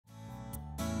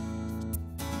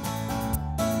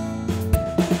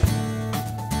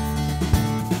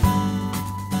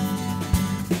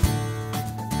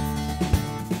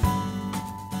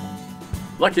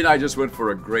Lucky and I just went for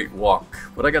a great walk,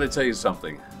 but I gotta tell you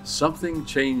something. Something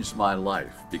changed my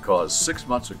life because 6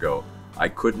 months ago, I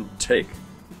couldn't take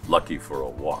Lucky for a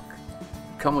walk.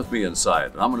 Come with me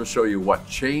inside, and I'm gonna show you what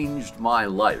changed my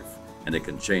life, and it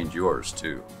can change yours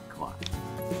too. Come on.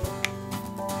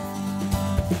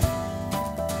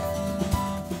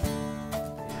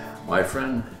 My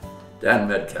friend Dan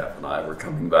Metcalfe and I were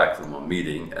coming back from a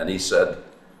meeting, and he said,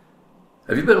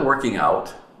 "Have you been working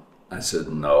out?" I said,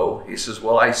 "No." He says,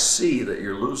 "Well, I see that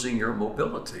you're losing your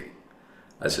mobility."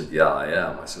 I said, "Yeah, I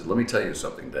am." I said, "Let me tell you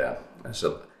something, Dan." I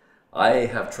said, "I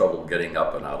have trouble getting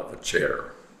up and out of a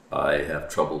chair. I have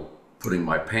trouble putting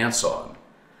my pants on.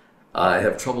 I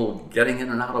have trouble getting in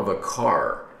and out of a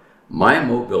car. My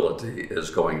mobility is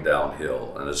going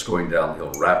downhill, and it's going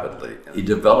downhill rapidly." He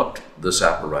developed this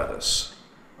apparatus,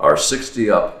 our 60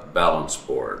 Up balance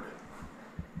board.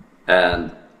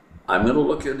 And I'm going to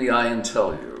look you in the eye and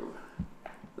tell you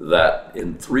that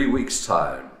in 3 weeks'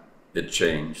 time, it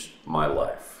changed my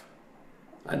life.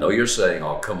 I know you're saying,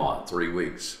 "Oh, come on, 3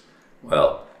 weeks."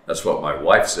 Well, that's what my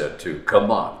wife said too. Come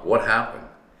on, what happened?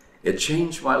 It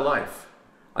changed my life.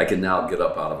 I can now get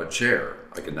up out of a chair.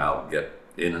 I can now get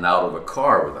in and out of a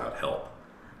car without help.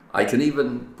 I can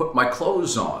even put my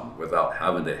clothes on without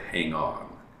having to hang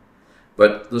on.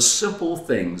 But the simple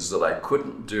things that I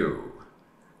couldn't do,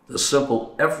 the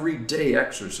simple everyday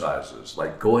exercises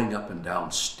like going up and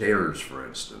down stairs, for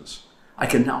instance, I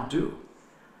can now do.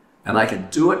 And I can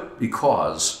do it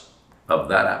because of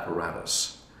that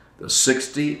apparatus, the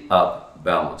 60 Up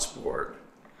balance board.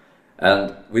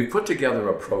 And we put together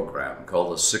a program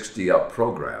called the 60 Up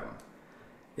program.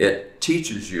 It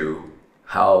teaches you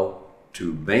how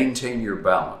to maintain your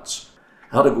balance,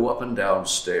 how to go up and down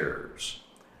stairs.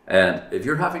 And if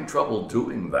you're having trouble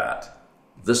doing that,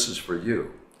 this is for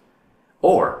you.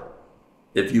 Or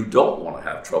if you don't want to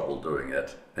have trouble doing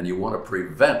it and you want to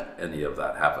prevent any of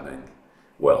that happening,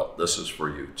 well, this is for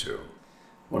you too.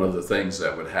 One of the things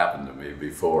that would happen to me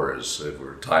before is if it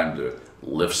were time to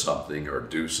lift something or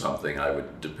do something, I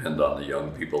would depend on the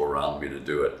young people around me to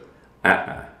do it.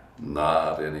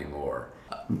 Not anymore.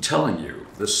 I'm telling you,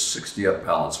 this 60 Up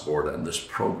balance board and this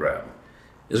program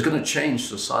is going to change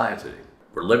society.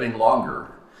 We're living longer,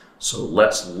 so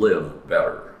let's live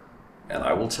better. And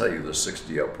I will tell you, the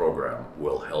 60 Up program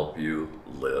will help you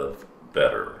live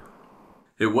better.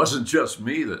 It wasn't just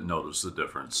me that noticed the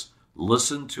difference.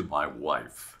 Listen to my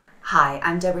wife. Hi,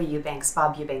 I'm Deborah Eubanks,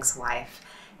 Bob Eubanks' wife.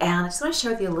 And I just want to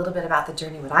share with you a little bit about the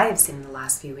journey, what I have seen in the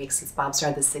last few weeks since Bob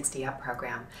started the 60 Up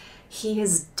program. He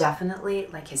is definitely,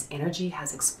 like, his energy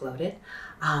has exploded.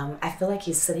 I feel like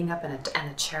he's sitting up in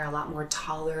a chair a lot more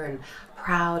taller and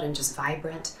proud and just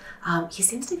vibrant. He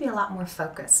seems to be a lot more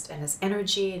focused in his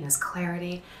energy and his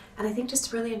clarity, and I think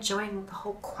just really enjoying the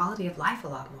whole quality of life a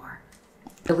lot more.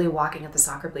 Really walking up the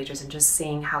soccer bleachers and just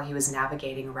seeing how he was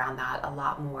navigating around that a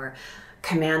lot more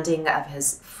commanding of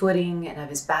his footing and of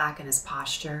his back and his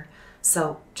posture.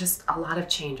 So just a lot of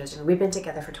changes. We've been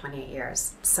together for 28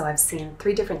 years, so I've seen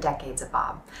 3 different decades of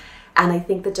Bob. And I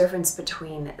think the difference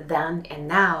between then and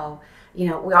now,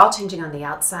 we're all changing on the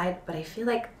outside, but I feel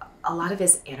like a lot of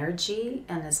his energy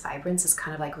and his vibrance is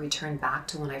kind of like returned back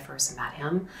to when I first met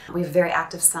him. We have a very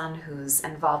active son who's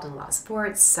involved in a lot of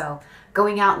sports, so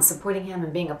going out and supporting him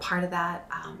and being a part of that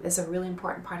is a really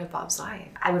important part of Bob's life.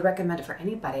 I would recommend it for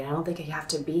anybody. I don't think you have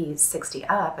to be 60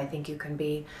 up. I think you can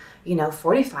be,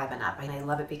 45 and up. And I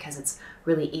love it because it's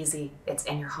really easy. It's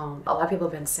in your home. A lot of people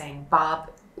have been saying,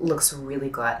 Bob looks really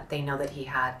good. They know that he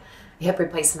had a hip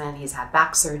replacement, he's had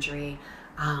back surgery,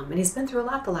 and he's been through a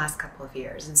lot the last couple of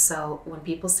years. And so when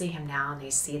people see him now and they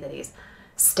see that he's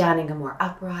standing more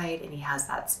upright and he has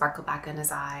that sparkle back in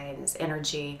his eye and his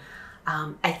energy,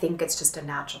 I think it's just a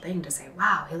natural thing to say,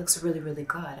 wow, he looks really, really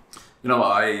good.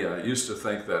 I used to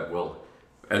think that, well,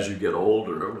 as you get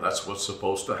older, that's what's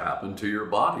supposed to happen to your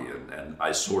body. And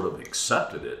I sort of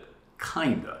accepted it,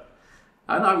 kinda.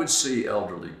 And I would see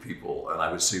elderly people, and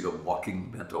I would see them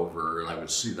walking bent over, and I would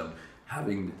see them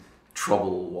having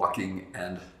trouble walking.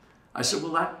 And I said,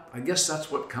 well, I guess that's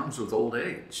what comes with old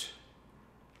age.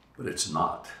 But it's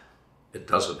not. It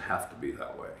doesn't have to be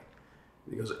that way.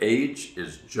 Because age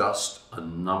is just a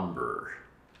number.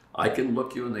 I can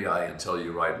look you in the eye and tell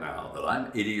you right now that I'm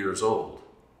 80 years old,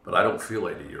 but I don't feel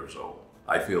 80 years old.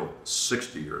 I feel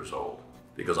 60 years old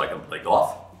because I can play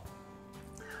golf.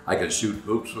 I can shoot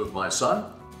hoops with my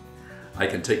son. I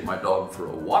can take my dog for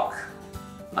a walk.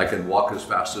 I can walk as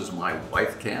fast as my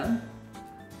wife can.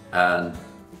 And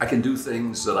I can do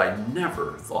things that I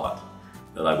never thought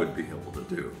that I would be able to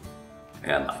do.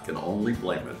 And I can only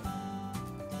blame it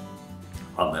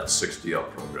on that 60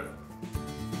 Up program.